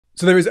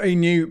So there is a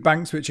new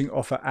bank switching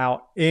offer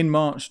out in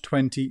March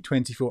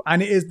 2024,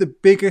 and it is the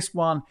biggest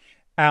one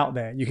out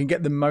there. You can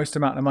get the most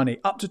amount of money,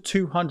 up to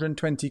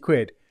 220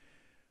 quid.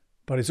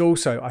 But it's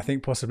also, I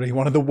think, possibly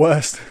one of the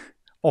worst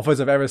offers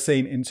I've ever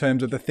seen in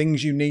terms of the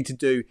things you need to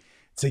do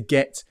to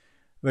get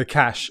the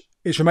cash.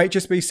 It's from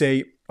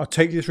HSBC. I'll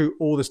take you through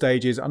all the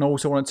stages, and I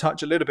also want to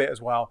touch a little bit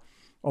as well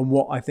on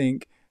what I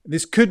think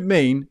this could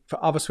mean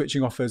for other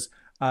switching offers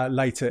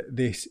later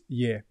this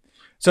year.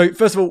 So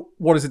first of all,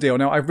 what is the deal?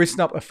 Now, I've written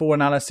up a full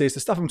analysis, the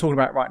stuff I'm talking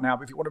about right now,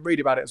 but if you want to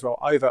read about it as well,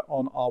 over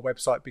on our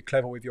website,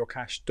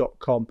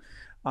 becleverwithyourcash.com.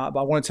 But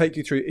I want to take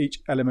you through each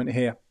element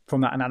here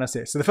from that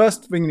analysis. So the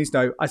first thing you need to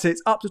know, I say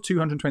it's up to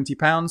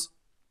 £220,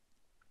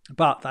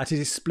 but that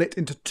is split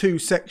into two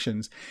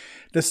sections.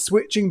 The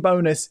switching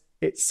bonus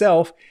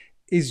itself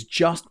is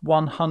just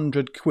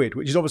 100 quid,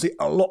 which is obviously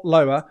a lot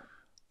lower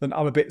than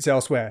other bits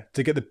elsewhere.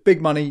 To get the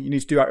big money, you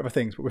need to do other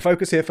things. But we're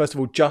focused here, first of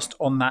all, just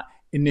on that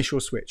initial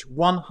switch.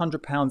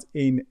 £100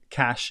 in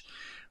cash.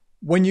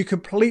 When you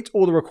complete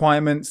all the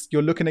requirements,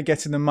 you're looking at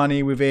getting the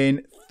money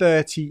within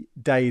 30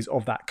 days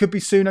of that. Could be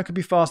sooner, could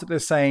be faster. They're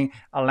saying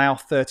allow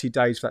 30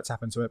 days for that to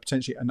happen, so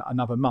potentially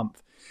another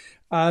month.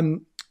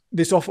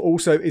 This offer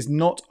also is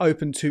not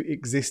open to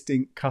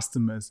existing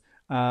customers.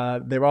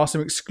 There are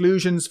some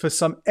exclusions for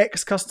some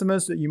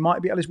ex-customers that you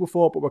might be eligible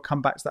for, but we'll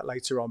come back to that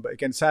later on. But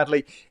again,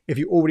 sadly, if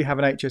you already have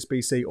an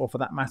HSBC or for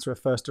that matter a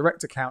First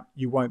Direct account,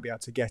 you won't be able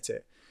to get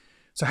it.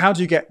 So how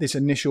do you get this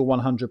initial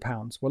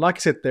 £100? Well, like I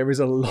said, there is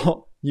a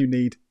lot you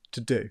need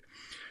to do.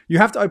 You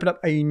have to open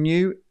up a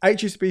new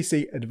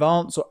HSBC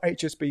Advance or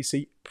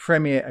HSBC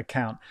Premier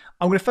account.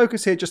 I'm going to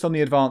focus here just on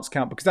the Advance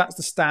account because that's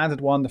the standard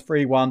one, the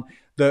free one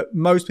that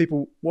most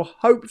people will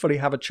hopefully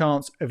have a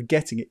chance of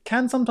getting. It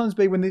can sometimes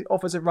be when the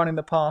offers have run in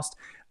the past.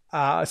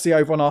 I see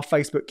over on our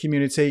Facebook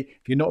community.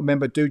 If you're not a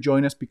member, do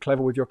join us.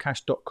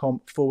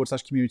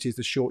 becleverwithyourcash.com/community is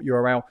the short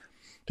URL.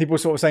 People are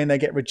sort of saying they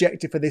get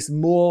rejected for this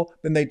more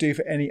than they do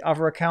for any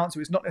other account. So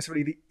it's not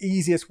necessarily the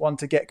easiest one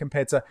to get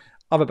compared to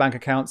other bank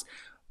accounts.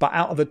 But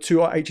out of the two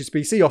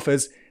HSBC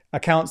offers,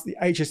 accounts, the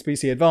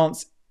HSBC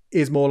Advance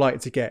is more likely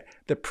to get.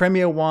 The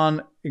Premier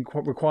one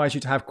requires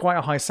you to have quite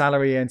a high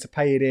salary and to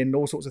pay it in,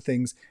 all sorts of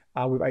things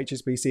with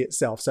HSBC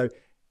itself. So,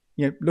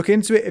 look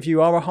into it if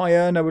you are a high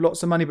earner with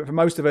lots of money. But for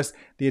most of us,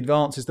 the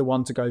Advance is the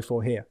one to go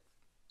for here.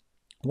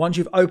 Once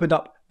you've opened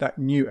up that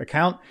new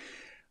account,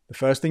 the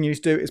first thing you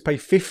need to do is pay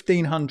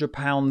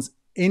 £1,500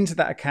 into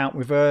that account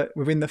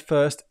within the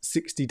first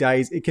 60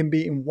 days. It can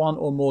be in one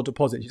or more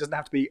deposits. It doesn't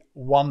have to be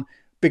one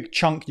big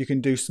chunk. You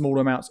can do smaller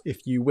amounts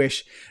if you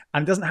wish.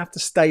 And it doesn't have to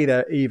stay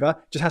there either.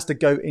 It just has to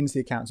go into the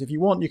account. So if you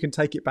want, you can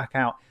take it back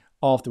out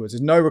afterwards.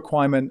 There's no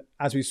requirement,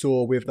 as we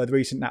saw with the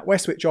recent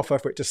NatWest Switch offer,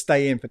 for it to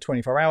stay in for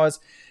 24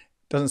 hours.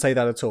 It doesn't say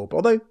that at all. But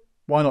although,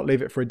 why not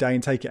leave it for a day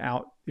and take it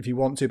out if you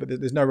want to, but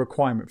there's no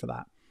requirement for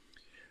that.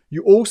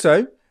 You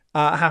also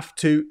have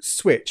to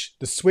switch.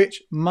 The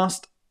switch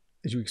must,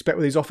 as you expect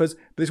with these offers,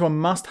 but this one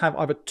must have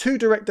either 2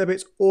 direct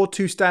debits or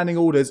 2 standing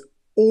orders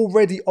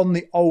already on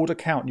the old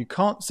account. You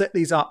can't set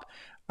these up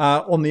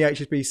on the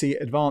HSBC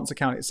Advance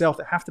account itself.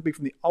 They have to be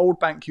from the old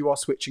bank you are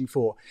switching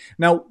for.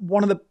 Now,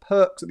 one of the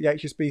perks that the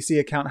HSBC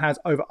account has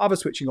over other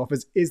switching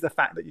offers is the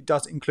fact that it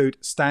does include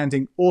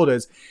standing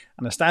orders.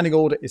 And a standing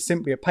order is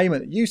simply a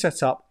payment that you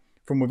set up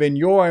from within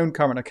your own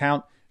current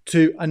account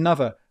to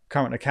another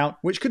current account,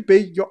 which could be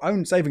your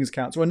own savings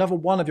accounts or another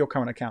one of your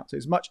current accounts. So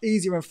it's much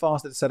easier and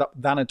faster to set up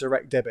than a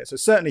direct debit. So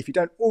certainly if you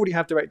don't already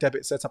have direct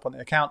debit set up on the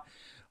account,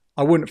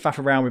 I wouldn't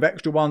faff around with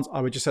extra ones.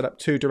 I would just set up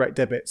 2 direct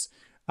debits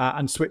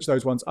and switch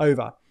those ones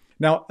over.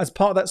 Now, as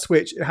part of that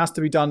switch, it has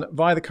to be done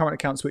via the current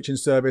account switching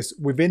service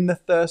within the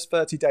first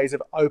 30 days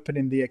of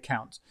opening the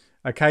account.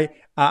 Okay,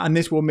 and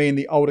this will mean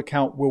the old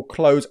account will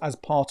close as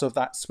part of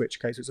that switch.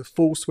 Okay, so it's a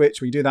full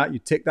switch. When you do that, you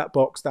tick that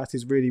box. That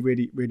is really,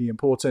 really, really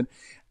important.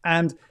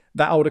 And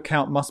that old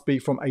account must be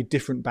from a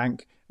different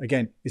bank.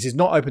 Again, this is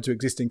not open to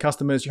existing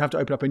customers. You have to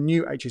open up a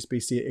new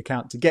HSBC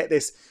account to get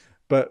this.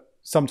 But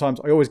sometimes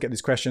I always get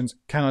these questions,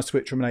 can I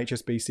switch from an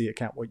HSBC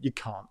account? Well, you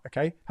can't,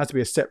 okay? It has to be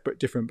a separate,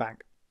 different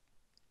bank.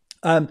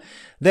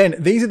 Then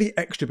these are the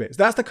extra bits.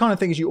 That's the kind of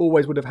things you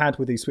always would have had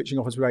with these switching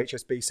offers with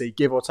HSBC,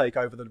 give or take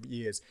over the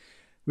years.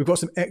 We've got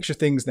some extra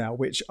things now,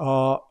 which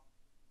are,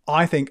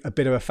 I think, a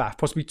bit of a faff,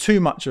 possibly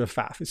too much of a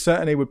faff. It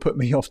certainly would put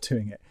me off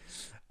doing it.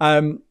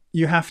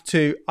 You have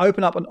to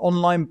open up an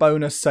online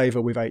bonus saver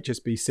with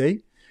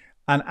HSBC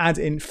and add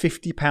in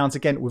 £50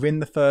 again within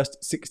the first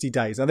 60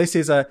 days. Now, this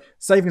is a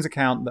savings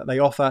account that they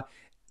offer.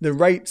 The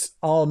rates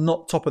are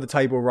not top of the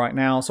table right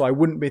now, so I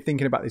wouldn't be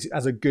thinking about this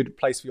as a good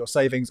place for your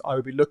savings. I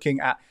would be looking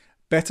at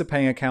better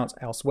paying accounts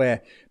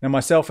elsewhere. Now,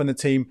 myself and the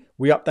team,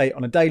 we update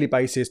on a daily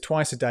basis,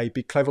 twice a day,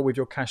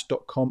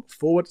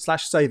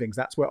 becleverwithyourcash.com/savings.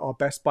 That's where our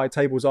best buy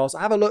tables are. So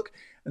have a look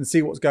and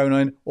see what's going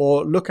on,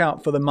 or look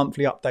out for the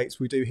monthly updates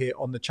we do here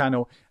on the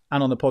channel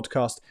and on the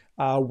podcast,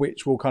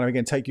 which will kind of,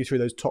 again, take you through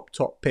those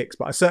top picks.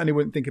 But I certainly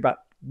wouldn't think about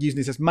using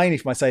this as mainly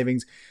for my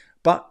savings,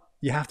 but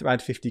you have to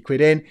add 50 quid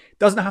in. It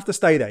doesn't have to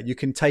stay there. You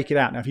can take it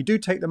out. Now, if you do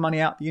take the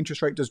money out, the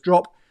interest rate does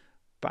drop.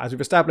 But as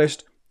we've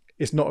established,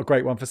 it's not a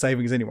great one for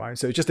savings anyway.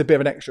 So it's just a bit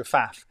of an extra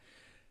faff.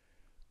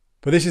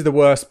 But this is the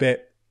worst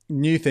bit.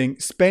 New thing,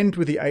 spend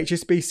with the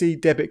HSBC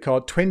debit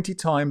card 20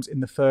 times in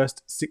the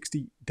first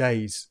 60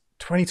 days.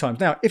 20 times.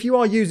 Now, if you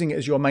are using it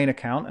as your main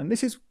account, and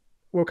this is,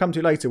 we'll come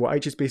to later, what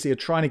HSBC are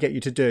trying to get you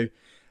to do,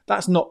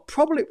 that's not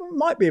probably,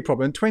 might be a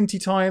problem. 20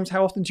 times,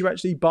 how often do you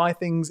actually buy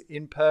things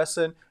in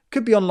person?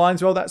 Could be online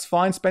as well, that's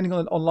fine. Spending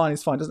on online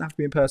is fine, doesn't have to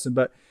be in person.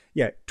 But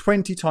yeah,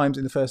 20 times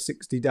in the first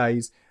 60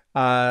 days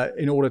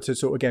in order to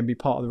sort of, again, be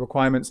part of the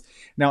requirements.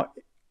 Now,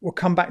 we'll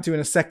come back to in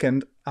a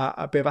second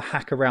a bit of a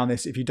hack around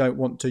this if you don't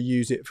want to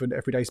use it for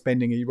everyday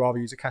spending and you'd rather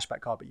use a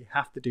cashback card, but you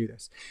have to do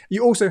this.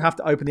 You also have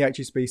to open the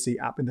HSBC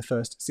app in the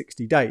first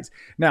 60 days.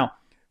 Now,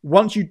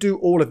 once you do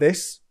all of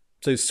this,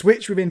 so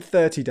switch within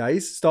 30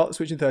 days, start the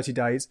switch in 30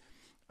 days,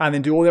 and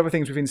then do all the other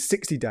things within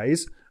 60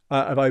 days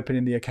of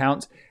opening the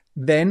account,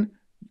 then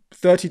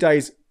 30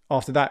 days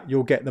after that,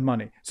 you'll get the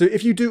money. So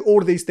if you do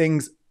all of these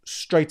things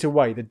straight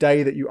away, the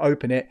day that you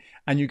open it,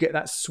 and you get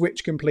that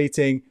switch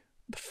completing,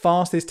 the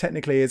fastest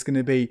technically is going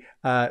to be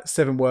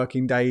 7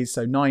 working days,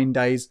 so 9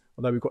 days,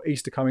 although we've got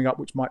Easter coming up,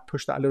 which might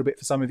push that a little bit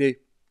for some of you.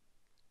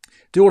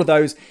 Do all of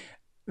those,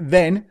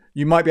 then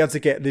you might be able to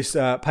get this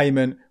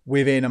payment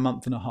within a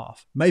month and a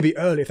half. Maybe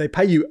early. If they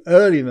pay you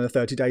earlier than the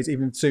 30 days,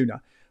 even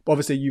sooner. But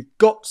obviously, you've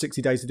got 60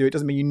 days to do it.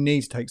 Doesn't mean you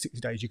need to take 60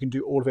 days. You can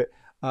do all of it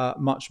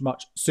much,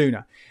 much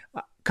sooner.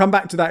 Come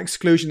back to that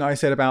exclusion that I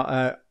said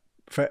about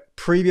for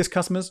previous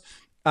customers.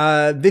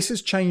 This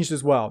has changed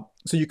as well.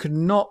 So you could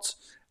not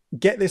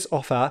get this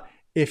offer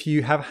if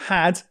you have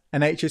had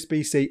an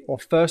HSBC or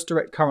First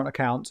Direct current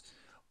account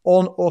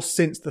on or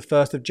since the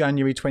 1st of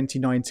January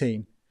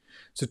 2019.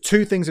 So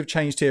 2 things have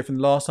changed here from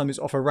the last time this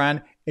offer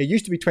ran. It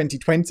used to be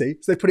 2020,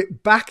 so they put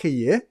it back a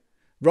year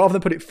rather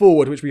than put it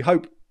forward, which we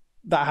hope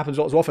that happens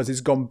lots of offers.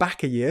 It's gone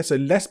back a year, so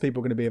less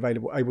people are going to be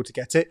able to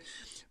get it.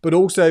 But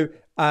also,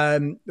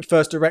 the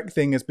First Direct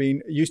thing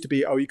used to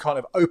be, oh, you can't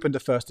have opened a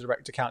First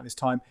Direct account this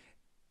time.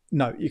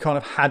 No, you can't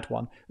have had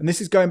one. And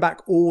this is going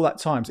back all that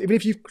time. So even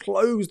if you've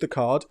closed the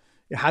card,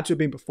 it had to have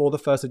been before the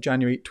 1st of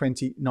January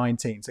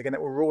 2019. So again,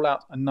 that will rule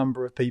out a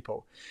number of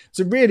people.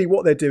 So really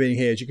what they're doing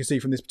here, as you can see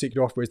from this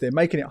particular offer, is they're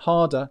making it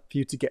harder for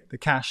you to get the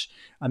cash,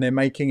 and they're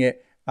making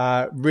it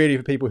really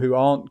for people who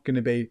aren't going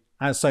to be,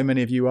 as so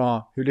many of you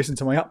are, who listen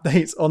to my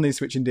updates on these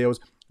switching deals,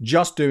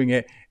 just doing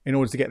it in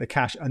order to get the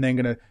cash and then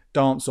going to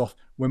dance off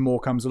when more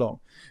comes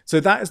along. So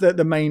that is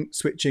the main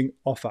switching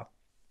offer,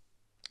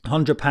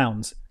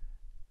 £100.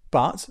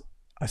 But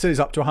I said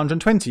it's up to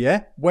 120,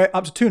 yeah? Where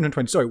up to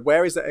 220, sorry,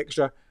 where is that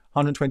extra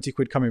 120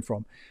 quid coming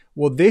from?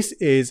 Well, this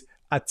is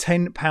a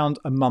 £10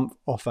 a month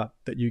offer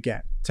that you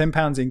get.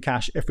 £10 in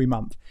cash every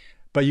month.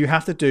 But you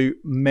have to do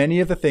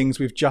many of the things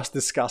we've just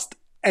discussed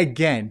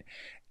again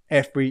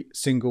every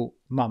single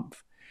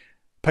month.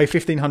 Pay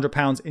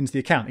 £1,500 into the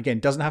account. Again,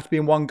 doesn't have to be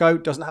in one go,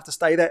 doesn't have to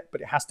stay there, but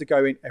it has to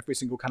go in every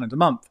single calendar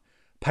month.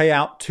 Pay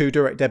out 2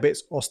 direct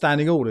debits or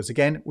standing orders.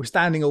 Again, with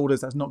standing orders,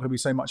 that's not going to be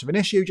so much of an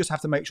issue. You just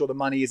have to make sure the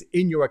money is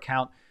in your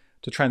account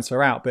to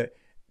transfer out. But it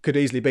could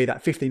easily be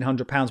that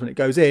 £1,500 when it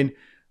goes in,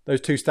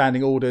 those 2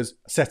 standing orders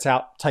set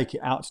out, take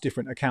it out to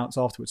different accounts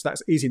afterwards.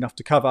 That's easy enough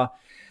to cover.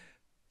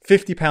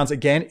 £50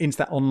 again into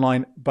that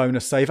online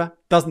bonus saver.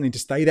 Doesn't need to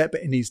stay there,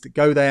 but it needs to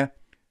go there.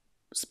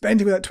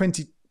 Spending with that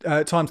 20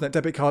 times on that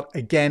debit card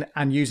again,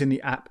 and using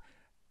the app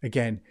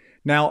again.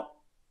 Now,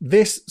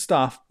 this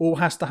stuff all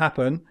has to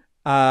happen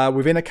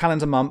within a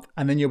calendar month,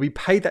 and then you'll be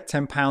paid that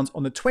 £10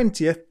 on the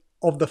 20th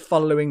of the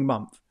following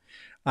month.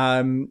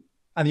 And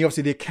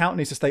obviously the account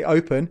needs to stay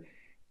open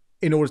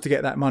in order to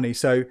get that money.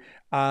 So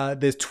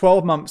there's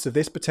 12 months of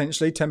this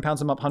potentially, £10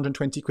 a month,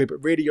 120 quid,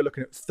 but really you're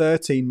looking at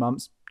 13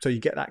 months so you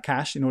get that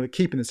cash in order to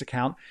keep in this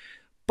account.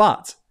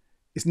 But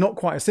it's not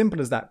quite as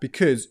simple as that,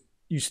 because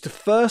the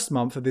first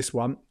month of this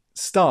one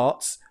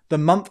starts the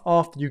month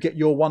after you get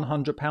your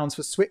 £100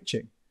 for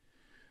switching.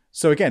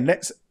 So again,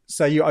 let's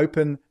say you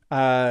open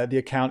the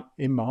account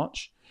in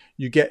March,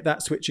 you get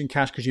that switching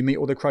cash because you meet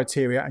all the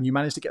criteria, and you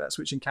manage to get that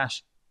switching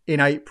cash in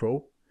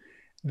April.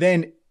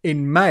 Then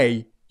in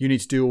May, you need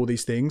to do all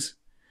these things.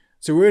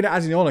 So we're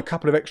adding on a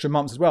couple of extra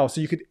months as well.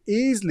 So you could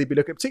easily be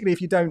looking, particularly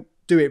if you don't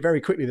do it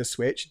very quickly, the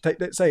switch,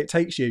 let's say it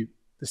takes you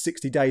the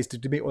 60 days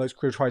to meet all those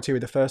criteria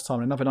the first time,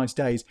 and another 90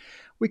 days,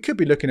 we could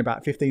be looking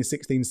about 15,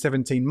 16,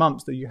 17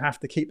 months that you have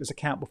to keep this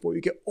account before you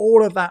get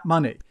all of that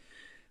money.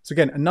 So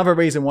again, another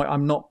reason why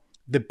I'm not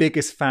the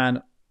biggest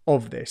fan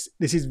of this.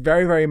 This is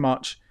very, very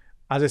much,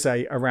 as I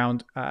say,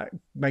 around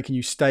making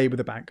you stay with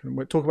the bank. And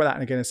we'll talk about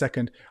that again in a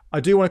second. I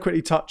do want to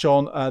quickly touch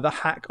on the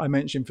hack I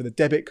mentioned for the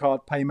debit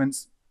card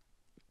payments.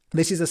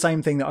 This is the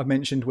same thing that I've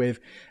mentioned with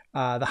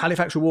the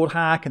Halifax reward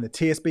hack and the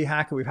TSB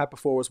hack that we've had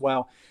before as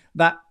well.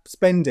 That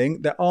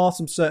spending, there are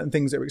some certain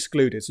things that are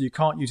excluded. So you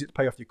can't use it to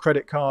pay off your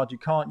credit card. You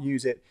can't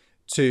use it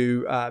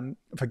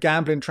for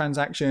gambling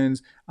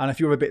transactions and a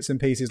few other bits and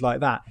pieces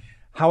like that.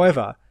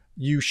 However,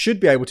 you should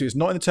be able to, it's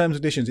not in the terms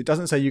and conditions, it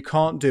doesn't say you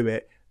can't do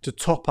it, to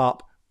top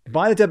up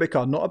by the debit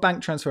card, not a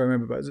bank transfer,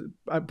 remember,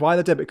 but by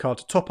the debit card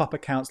to top up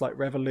accounts like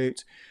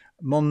Revolut,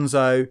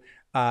 Monzo,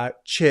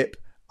 Chip,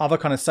 other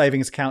kind of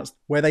savings accounts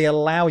where they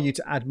allow you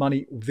to add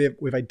money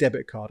with a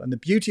debit card. And the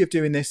beauty of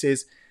doing this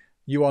is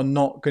you are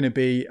not going to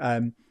be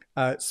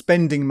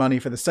spending money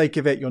for the sake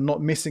of it. You're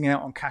not missing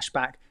out on cash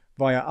back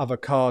via other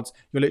cards.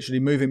 You're literally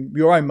moving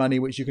your own money,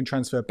 which you can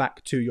transfer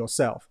back to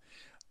yourself.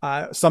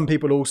 Some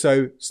people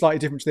also, slightly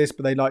different to this,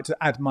 but they like to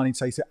add money,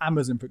 say to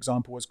Amazon, for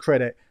example, as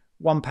credit,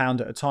 £1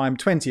 at a time,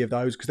 20 of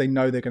those, because they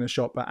know they're going to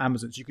shop at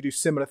Amazon. So you could do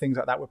similar things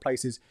like that with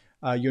places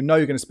you know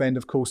you're going to spend.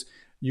 Of course,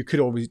 you could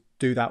always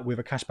do that with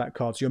a cashback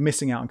card. So you're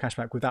missing out on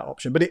cashback with that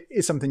option, but it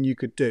is something you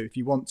could do if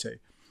you want to.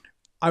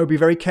 I would be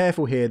very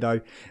careful here,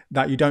 though,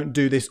 that you don't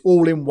do this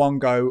all in one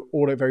go,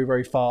 all very,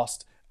 very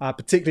fast.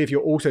 Particularly if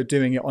you're also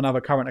doing it on other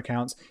current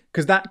accounts,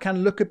 because that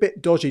can look a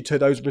bit dodgy to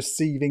those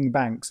receiving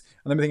banks.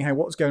 And then we think, hey,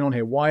 what's going on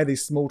here? Why are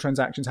these small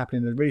transactions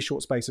happening in a really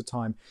short space of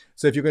time?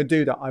 So if you're going to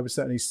do that, I would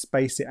certainly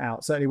space it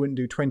out. Certainly wouldn't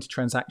do 20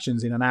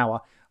 transactions in an hour.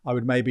 I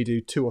would maybe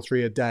do 2 or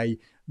 3 a day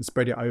and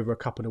spread it over a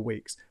couple of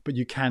weeks. But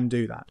you can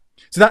do that.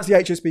 So that's the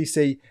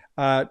HSBC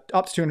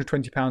up to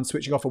 £220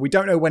 switching offer. We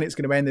don't know when it's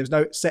going to end. There's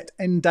no set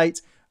end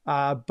date.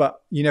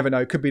 But you never know.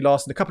 It could be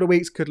lasting a couple of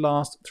weeks, could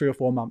last 3 or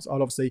 4 months.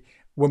 I'll obviously,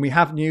 when we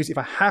have news, if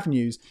I have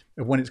news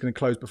of when it's going to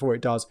close before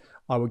it does,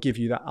 I will give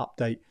you that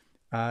update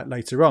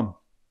later on.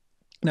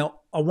 Now,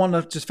 I want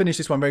to just finish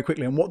this one very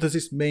quickly. And what does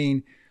this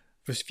mean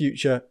for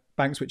future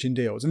bank switching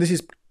deals? And this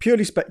is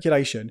purely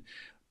speculation,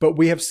 but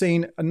we have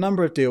seen a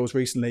number of deals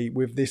recently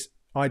with this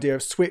idea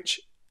of switch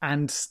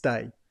and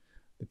stay.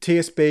 The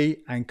TSB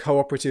and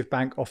Cooperative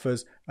Bank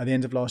offers at the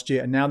end of last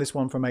year, and now this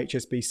one from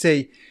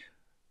HSBC,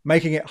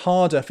 making it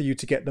harder for you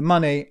to get the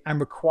money and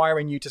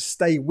requiring you to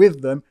stay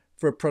with them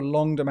for a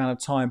prolonged amount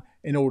of time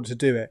in order to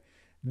do it.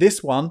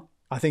 This one,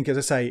 I think, as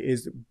I say,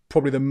 is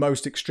probably the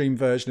most extreme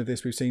version of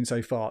this we've seen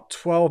so far.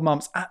 12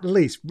 months at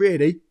least,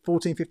 really,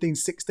 14, 15,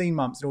 16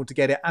 months in order to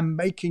get it, and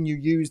making you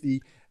use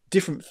the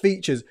different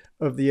features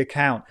of the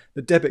account,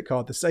 the debit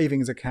card, the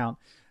savings account,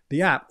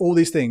 the app, all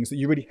these things that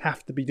you really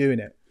have to be doing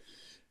it.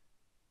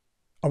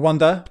 I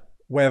wonder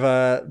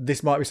whether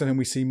this might be something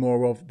we see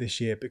more of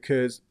this year,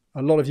 because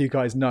a lot of you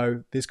guys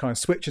know this kind of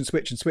switch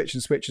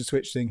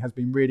thing has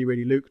been really,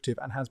 really lucrative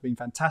and has been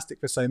fantastic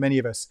for so many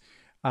of us.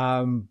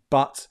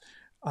 But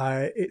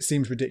it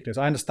seems ridiculous.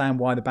 I understand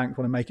why the banks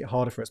want to make it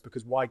harder for us,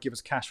 because why give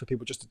us cash for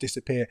people just to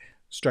disappear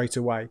straight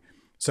away?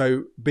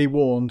 So be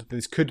warned,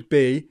 this could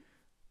be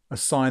a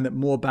sign that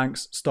more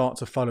banks start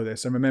to follow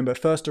this. And remember,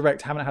 First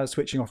Direct haven't had a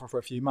switching offer for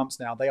a few months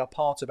now. They are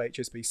part of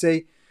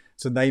HSBC,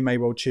 so they may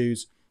well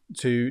choose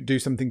to do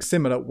something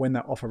similar when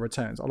that offer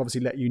returns. I'll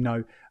obviously let you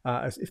know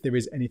if there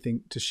is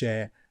anything to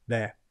share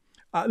there.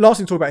 Last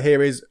thing to talk about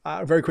here is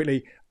very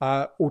quickly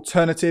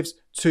alternatives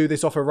to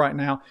this offer right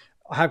now.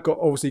 I have got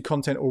obviously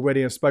content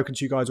already. I've spoken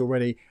to you guys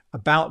already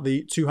about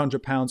the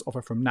 £200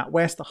 offer from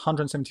NatWest, the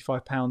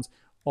 £175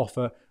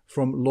 offer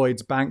from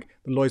Lloyds Bank.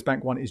 The Lloyds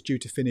Bank one is due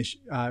to finish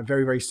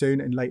very, very soon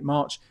in late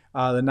March.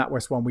 The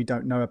NatWest one we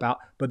don't know about,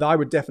 but I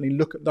would definitely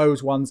look at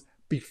those ones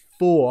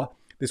before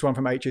this one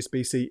from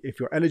HSBC if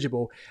you're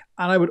eligible.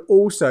 And I would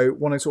also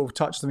want to sort of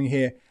touch something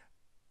here.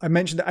 I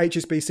mentioned that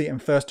HSBC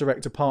and First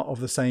Direct are part of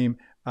the same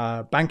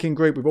banking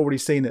group. We've already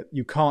seen that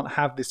you can't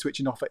have this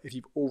switching offer if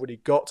you've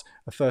already got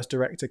a First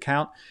Direct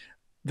account.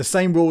 The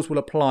same rules will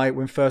apply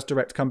when First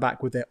Direct come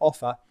back with their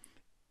offer.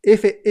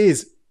 If it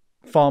is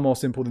far more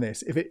simple than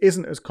this, if it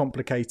isn't as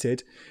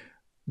complicated,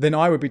 then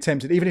I would be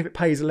tempted, even if it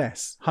pays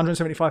less.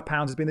 £175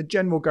 has been the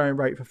general going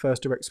rate for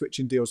First Direct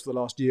switching deals for the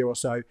last year or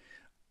so.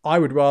 I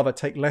would rather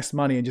take less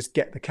money and just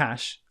get the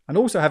cash and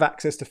also have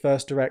access to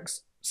First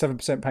Direct's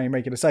 7% paying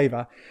regular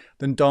saver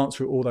than dance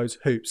through all those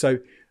hoops. So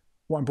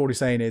what I'm broadly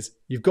saying is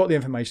you've got the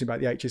information about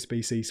the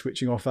HSBC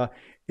switching offer.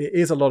 It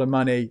is a lot of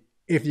money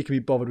if you can be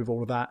bothered with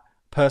all of that.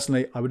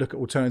 Personally, I would look at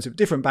alternative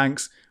different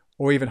banks,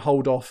 or even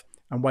hold off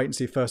and wait and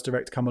see First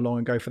Direct come along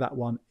and go for that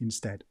one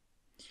instead.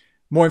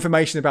 More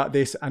information about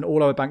this and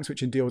all other bank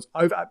switching deals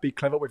over at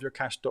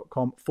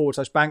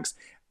becleverwithyourcash.com/banks.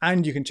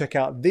 And you can check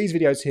out these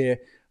videos here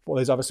for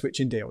those other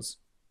switching deals.